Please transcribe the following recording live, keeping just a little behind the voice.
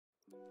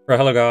Right,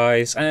 hello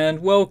guys,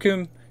 and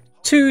welcome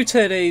to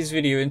today's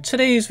video. And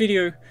today's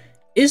video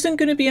isn't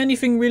going to be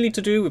anything really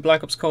to do with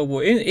Black Ops Cold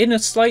War. In a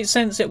slight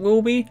sense it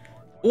will be.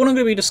 What I'm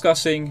going to be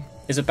discussing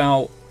is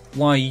about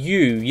why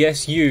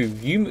yes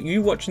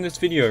you watching this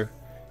video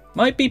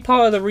might be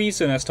part of the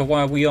reason as to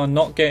why we are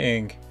not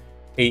getting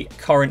a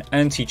current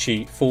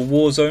anti-cheat for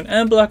Warzone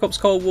and Black Ops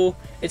Cold War.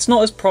 It's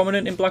not as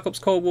prominent in Black Ops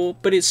Cold War,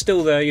 but it's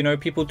still there, you know,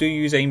 people do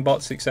use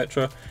aimbots,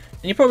 etc.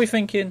 And you're probably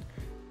thinking,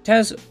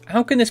 Taz,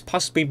 how can this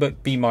possibly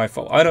be my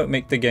fault? I don't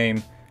make the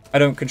game. I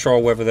don't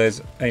control whether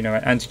there's, you know,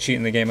 an anti-cheat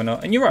in the game or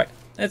not. And you're right.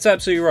 That's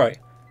absolutely right.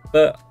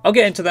 But I'll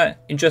get into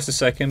that in just a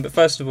second. But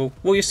first of all,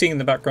 what you're seeing in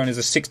the background is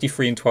a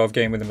 63-12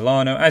 game with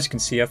Milano. As you can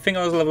see, I think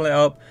I was leveling it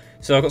up,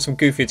 so I've got some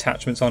goofy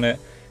attachments on it.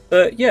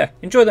 But yeah,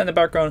 enjoy that in the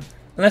background.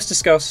 And let's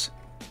discuss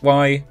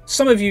why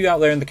some of you out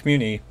there in the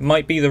community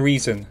might be the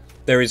reason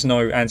there is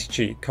no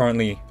anti-cheat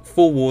currently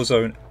for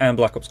Warzone and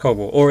Black Ops Cold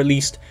War. Or at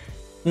least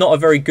not a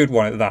very good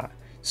one at that.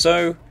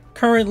 So,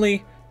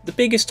 currently, the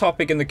biggest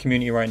topic in the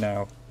community right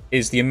now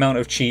is the amount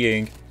of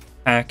cheating,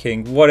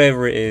 hacking,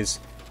 whatever it is,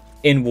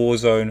 in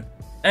Warzone,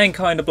 and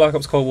kind of Black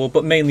Ops Cold War,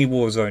 but mainly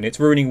Warzone. It's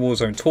ruining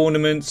Warzone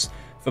tournaments.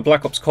 For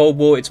Black Ops Cold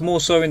War, it's more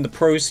so in the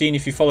pro scene.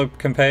 If you follow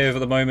competitive at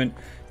the moment,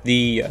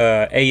 the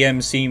AM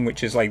scene,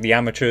 which is like the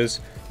amateurs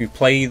who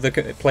play in the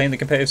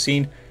competitive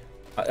scene,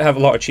 have a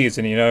lot of cheaters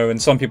in, you know,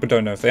 and some people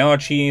don't know if they are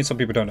cheating, some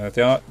people don't know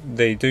if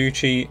they do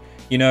cheat.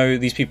 You know,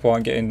 these people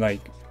aren't getting,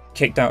 like,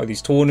 kicked out of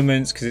these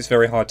tournaments because it's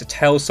very hard to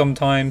tell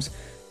sometimes.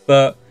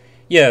 But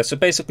yeah, so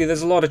basically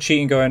there's a lot of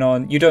cheating going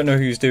on. You don't know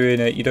who's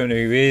doing it, you don't know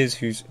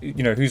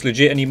who's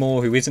legit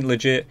anymore, who isn't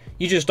legit.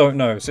 You just don't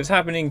know. So it's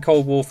happening in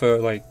Cold War for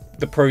like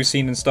the pro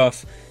scene and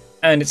stuff,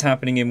 and it's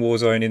happening in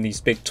Warzone in these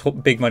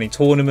big money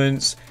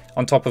tournaments,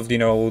 on top of, you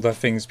know, all the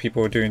things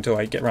people are doing to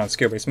like get around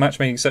skill-based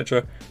matchmaking,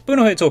 etc. But we're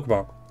not here to talk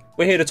about.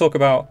 We're here to talk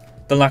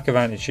about the lack of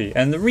anti-cheat,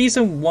 and the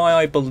reason why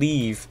I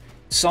believe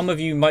some of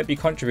you might be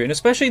contributing,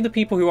 especially the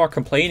people who are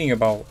complaining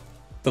about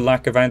the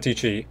lack of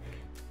anti-cheat,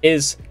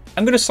 is,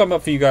 I'm going to sum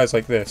up for you guys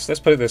like this. Let's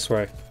put it this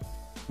way.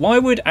 Why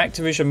would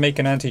Activision make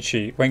an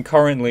anti-cheat when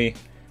currently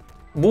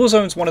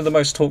Warzone's one of the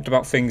most talked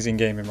about things in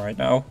gaming right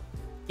now?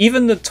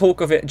 Even the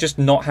talk of it just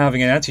not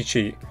having an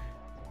anti-cheat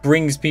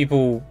brings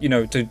people, you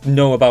know, to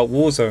know about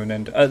Warzone.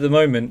 And at the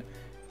moment,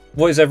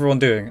 what is everyone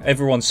doing?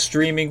 Everyone's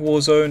streaming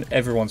Warzone,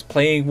 everyone's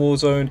playing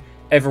Warzone,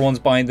 everyone's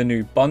buying the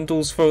new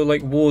bundles for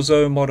like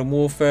Warzone, Modern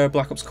Warfare,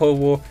 Black Ops Cold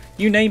War,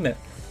 you name it.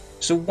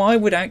 So why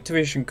would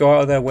Activision go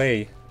out of their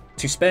way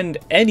to spend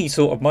any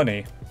sort of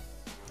money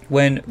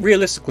when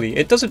realistically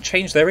it doesn't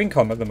change their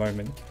income at the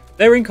moment?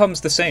 Their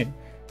income's the same.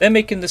 They're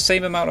making the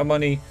same amount of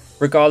money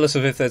regardless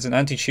of if there's an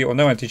anti-cheat or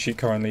no anti-cheat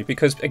currently,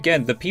 because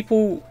again, the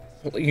people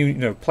you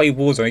know play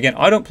Warzone. Again,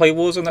 I don't play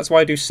Warzone, that's why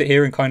I do sit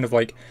here and kind of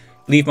like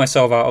leave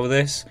myself out of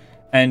this.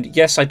 And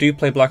yes, I do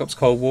play Black Ops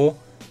Cold War,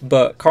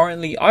 but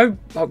currently I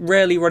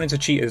rarely run into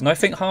cheaters, and I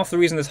think half the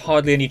reason there's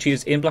hardly any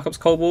cheaters in Black Ops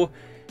Cold War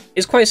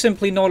is quite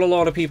simply not a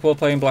lot of people are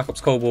playing Black Ops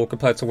Cold War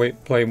compared to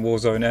playing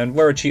Warzone. And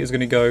where a cheater's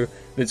going to go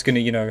that's going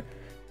to, you know,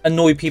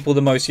 annoy people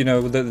the most, you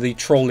know, the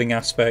trolling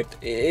aspect,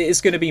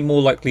 it's going to be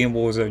more likely in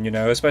Warzone, you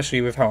know,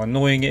 especially with how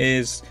annoying it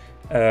is.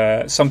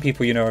 Some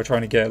people, you know, are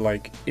trying to get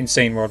like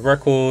insane world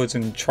records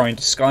and try and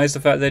disguise the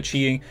fact they're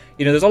cheating.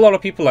 You know, there's a lot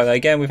of people like that.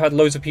 Again, we've had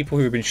loads of people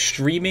who have been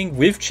streaming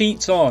with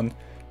cheats on,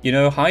 you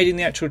know, hiding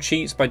the actual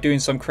cheats by doing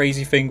some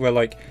crazy thing where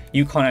like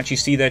you can't actually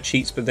see their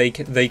cheats, but they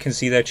can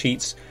see their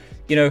cheats.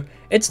 You know,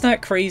 it's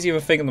that crazy of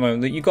a thing at the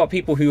moment that you've got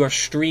people who are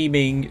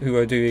streaming, who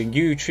are doing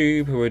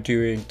YouTube, who are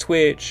doing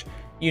Twitch,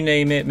 you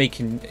name it,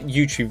 making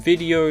YouTube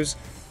videos,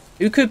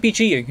 who could be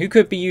cheating, who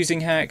could be using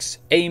hacks,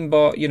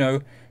 aimbot, you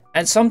know,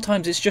 and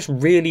sometimes it's just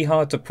really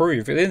hard to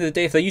prove. At the end of the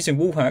day, if they're using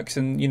wall hacks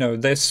and, you know,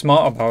 they're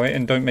smart about it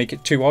and don't make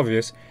it too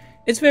obvious,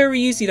 it's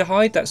very easy to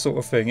hide that sort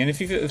of thing. And if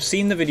you've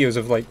seen the videos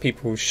of like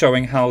people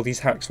showing how these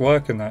hacks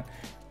work and that,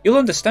 you'll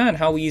understand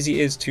how easy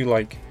it is to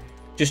like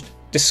just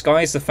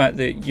disguise the fact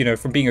that, you know,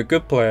 from being a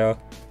good player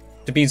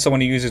to being someone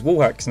who uses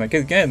wall hacks. And like,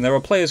 again, there are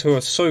players who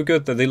are so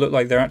good that they look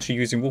like they're actually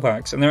using wall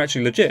hacks and they're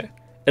actually legit.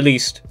 At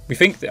least we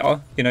think they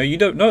are. You know, you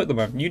don't know at the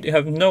moment. You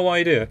have no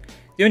idea.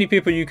 The only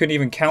people you can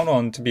even count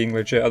on to being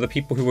legit are the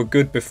people who were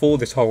good before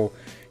this whole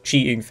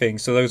cheating thing.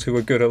 So those who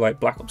were good at like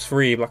Black Ops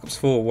 3, Black Ops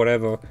 4,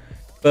 whatever.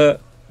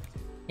 But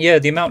yeah,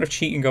 the amount of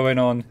cheating going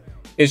on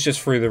is just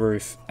through the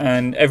roof,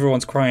 and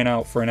everyone's crying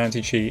out for an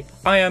anti-cheat.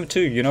 I am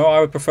too, you know, I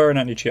would prefer an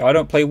anti-cheat. I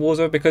don't play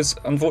Warzone because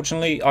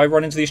unfortunately I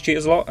run into these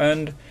cheaters a lot,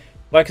 and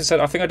like I said,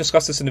 I think I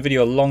discussed this in a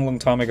video a long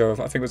time ago. I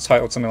think it was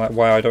titled something like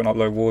why I don't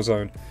upload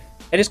Warzone.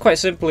 And it's quite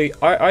simply,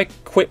 I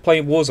quit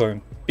playing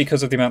Warzone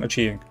because of the amount of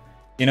cheating.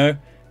 You know,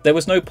 there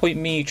was no point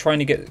me trying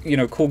to get, you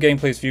know, cool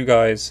gameplays for you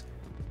guys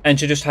and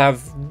to just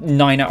have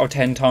 9 out of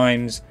 10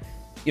 times,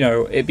 you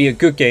know, it'd be a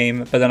good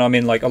game, but then I'm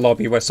in like a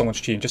lobby where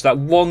someone's cheating. Just that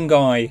one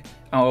guy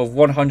out of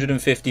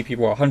 150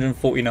 people, or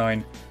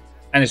 149,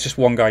 and it's just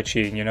one guy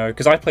cheating, you know,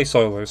 because I play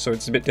solo, so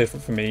it's a bit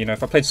different for me. You know,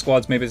 if I played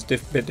squads, maybe it's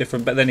a bit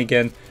different, but then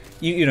again,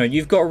 you know,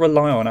 you've got to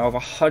rely on, out of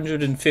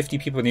 150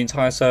 people in the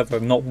entire server,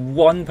 not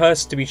one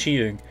person to be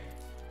cheating.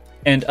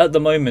 And at the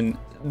moment,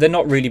 they're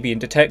not really being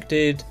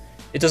detected.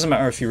 It doesn't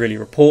matter if you really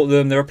report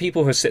them. There are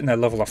people who are sitting there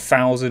level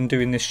 1000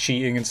 doing this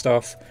cheating and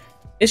stuff.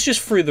 It's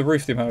just through the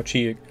roof, the amount of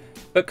cheating.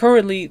 But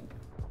currently,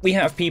 we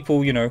have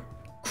people, you know,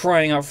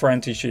 crying out for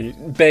anti-cheat,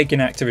 begging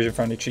Activision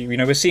for anti-cheat. You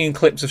know, we're seeing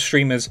clips of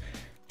streamers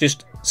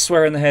just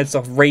swearing their heads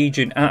off,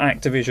 raging at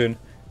Activision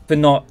for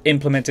not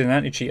implementing an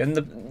anti-cheat. And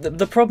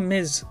the problem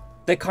is,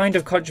 they're kind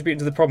of contributing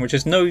to the problem, which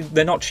is, no,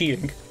 they're not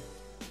cheating.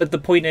 But the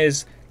point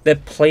is, they're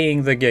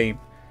playing the game.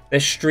 They're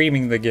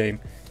streaming the game.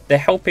 They're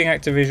helping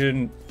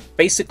Activision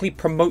basically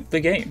promote the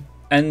game.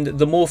 And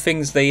the more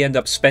things they end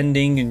up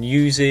spending and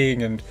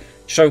using and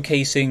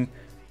showcasing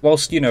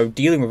whilst, you know,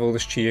 dealing with all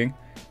this cheating,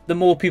 the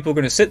more people are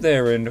going to sit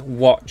there and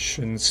watch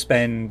and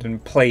spend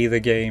and play the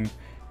game.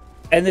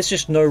 And there's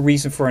just no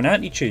reason for an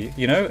anti-cheat,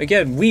 you know?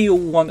 Again, we all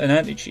want an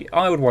anti-cheat.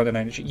 I would want an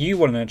anti-cheat. You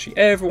want an anti-cheat.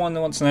 Everyone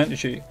wants an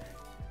anti-cheat.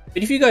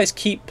 But if you guys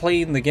keep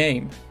playing the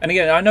game, and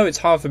again, I know it's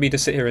hard for me to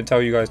sit here and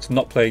tell you guys to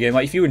not play a game.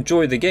 Like, if you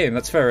enjoy the game,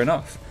 that's fair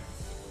enough.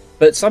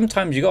 But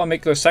sometimes you gotta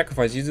make those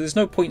sacrifices. There's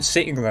no point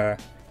sitting there,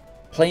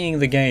 playing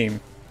the game,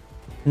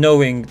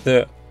 knowing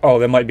that, oh,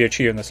 there might be a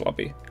cheater in this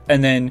lobby.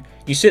 And then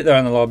you sit there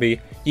in the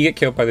lobby, you get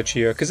killed by the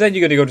cheater, because then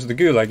you're going to go to the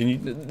gulag.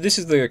 And this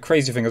is the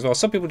crazy thing as well.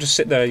 Some people just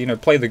sit there, you know,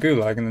 play the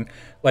gulag, and then,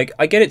 like,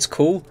 I get it's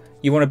cool.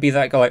 You want to be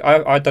that guy. Like,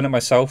 I've done it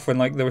myself when,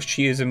 like, there was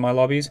cheaters in my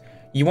lobbies.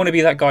 You want to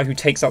be that guy who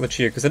takes out the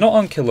cheater, because they're not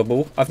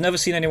unkillable. I've never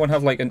seen anyone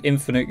have, like, an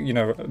infinite, you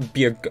know,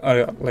 be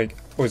a, like,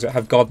 what is it,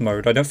 have God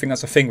mode. I don't think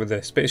that's a thing with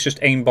this, but it's just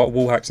aimbot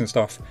wall hacks and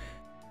stuff.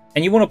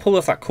 And you want to pull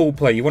off that cool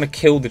play. You want to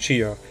kill the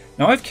cheater.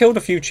 Now, I've killed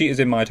a few cheaters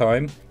in my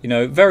time. You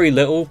know, very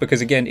little,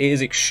 because, again, it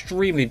is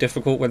extremely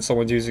difficult when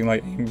someone's using,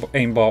 like,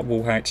 aimbot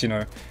wall hacks, you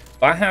know.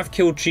 But I have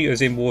killed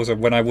cheaters in Warzone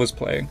when I was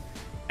playing.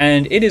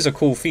 And it is a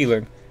cool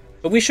feeling.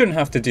 But we shouldn't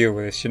have to deal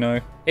with this, you know?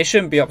 It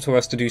shouldn't be up to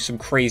us to do some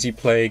crazy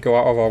play, go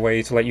out of our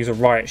way to, like, use a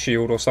riot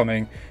shield or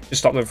something to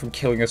stop them from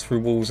killing us through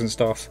walls and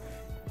stuff.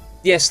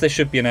 Yes, there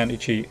should be an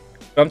anti-cheat.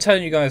 But I'm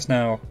telling you guys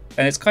now,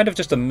 and it's kind of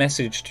just a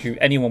message to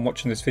anyone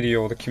watching this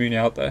video or the community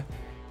out there.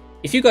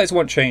 If you guys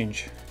want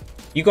change,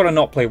 you gotta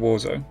not play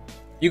Warzone.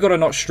 You gotta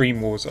not stream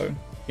Warzone,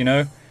 you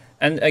know?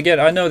 And again,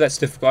 I know that's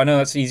difficult. I know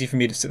that's easy for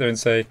me to sit there and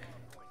say,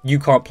 you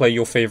can't play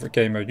your favorite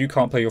game mode. You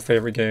can't play your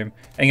favorite game.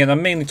 And again,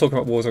 I'm mainly talking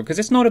about Warzone because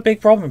it's not a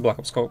big problem in Black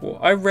Ops Cold War.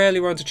 I rarely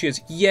run into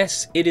cheaters.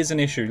 Yes, it is an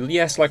issue.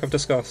 Yes, like I've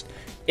discussed,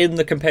 in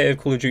the competitive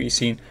Call of Duty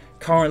scene,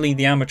 currently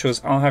the amateurs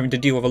are having to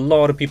deal with a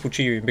lot of people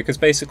cheating because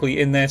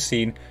basically in their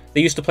scene, they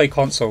used to play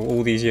console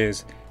all these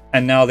years.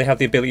 And now they have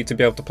the ability to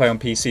be able to play on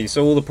PC.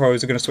 So all the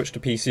pros are going to switch to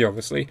PC,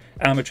 obviously.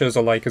 Amateurs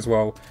alike as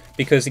well.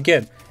 Because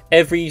again,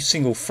 every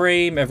single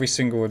frame, every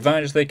single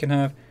advantage they can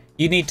have,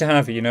 you need to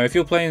have it, you know. If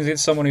you're playing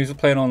against someone who's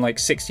playing on like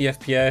 60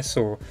 FPS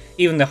or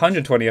even the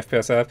 120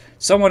 FPS I have,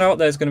 someone out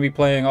there is going to be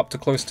playing up to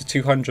close to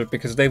 200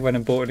 because they went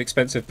and bought an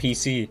expensive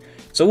PC.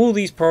 So all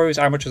these pros,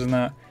 amateurs and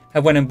that,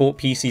 have went and bought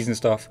PCs and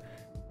stuff.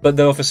 But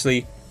then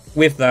obviously,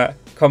 with that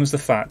comes the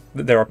fact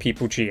that there are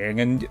people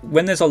cheating. And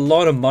when there's a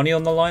lot of money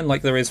on the line,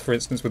 like there is for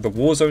instance with the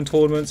Warzone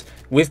tournaments,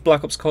 with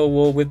Black Ops Cold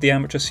War, with the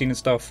amateur scene and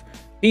stuff,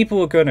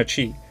 people are going to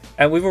cheat.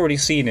 And we've already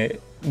seen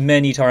it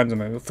many times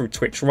through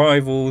Twitch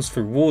Rivals,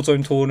 through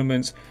Warzone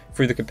tournaments,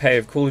 through the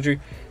competitive Call of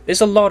Duty. There's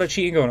a lot of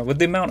cheating going on with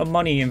the amount of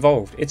money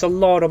involved. It's a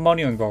lot of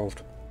money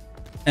involved.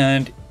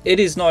 And it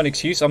is not an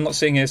excuse. I'm not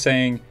sitting here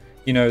saying,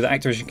 you know, that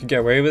Activision can get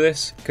away with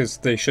this, because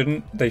they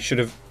shouldn't. They should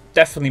have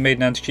definitely made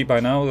an anti-cheat by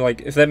now.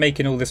 Like, if they're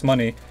making all this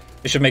money,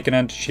 they should make an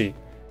anti-cheat.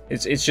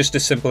 It's just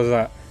as simple as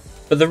that.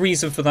 But the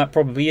reason for that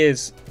probably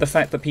is the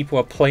fact that people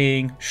are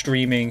playing,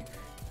 streaming,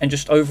 and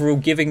just overall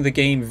giving the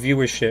game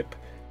viewership.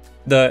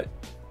 That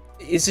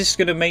is this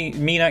going to mean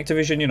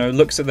Activision, you know,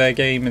 looks at their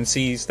game and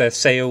sees their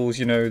sales,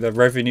 you know, their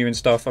revenue and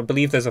stuff. I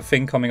believe there's a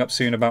thing coming up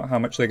soon about how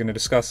much they're going to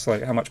discuss,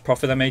 like how much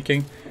profit they're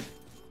making.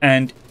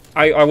 And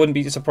I wouldn't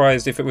be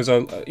surprised if it was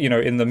you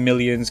know, in the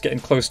millions, getting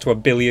close to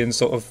 $1 billion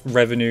sort of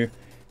revenue,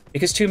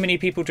 because too many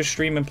people just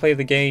stream and play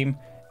the game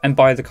and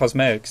buy the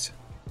cosmetics.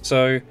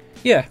 So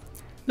yeah,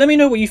 let me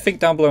know what you think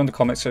down below in the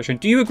comment section.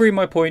 Do you agree with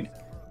my point?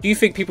 Do you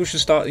think people should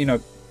start, you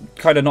know,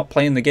 kind of not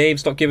playing the game,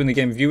 stop giving the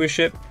game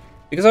viewership?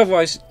 Because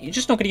otherwise, you're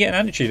just not going to get an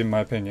attitude, in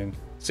my opinion.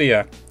 So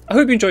yeah, I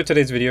hope you enjoyed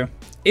today's video.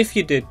 If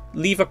you did,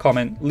 leave a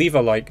comment, leave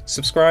a like,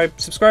 subscribe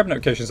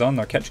notifications on,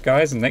 and I'll catch you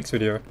guys in the next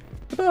video.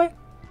 Goodbye!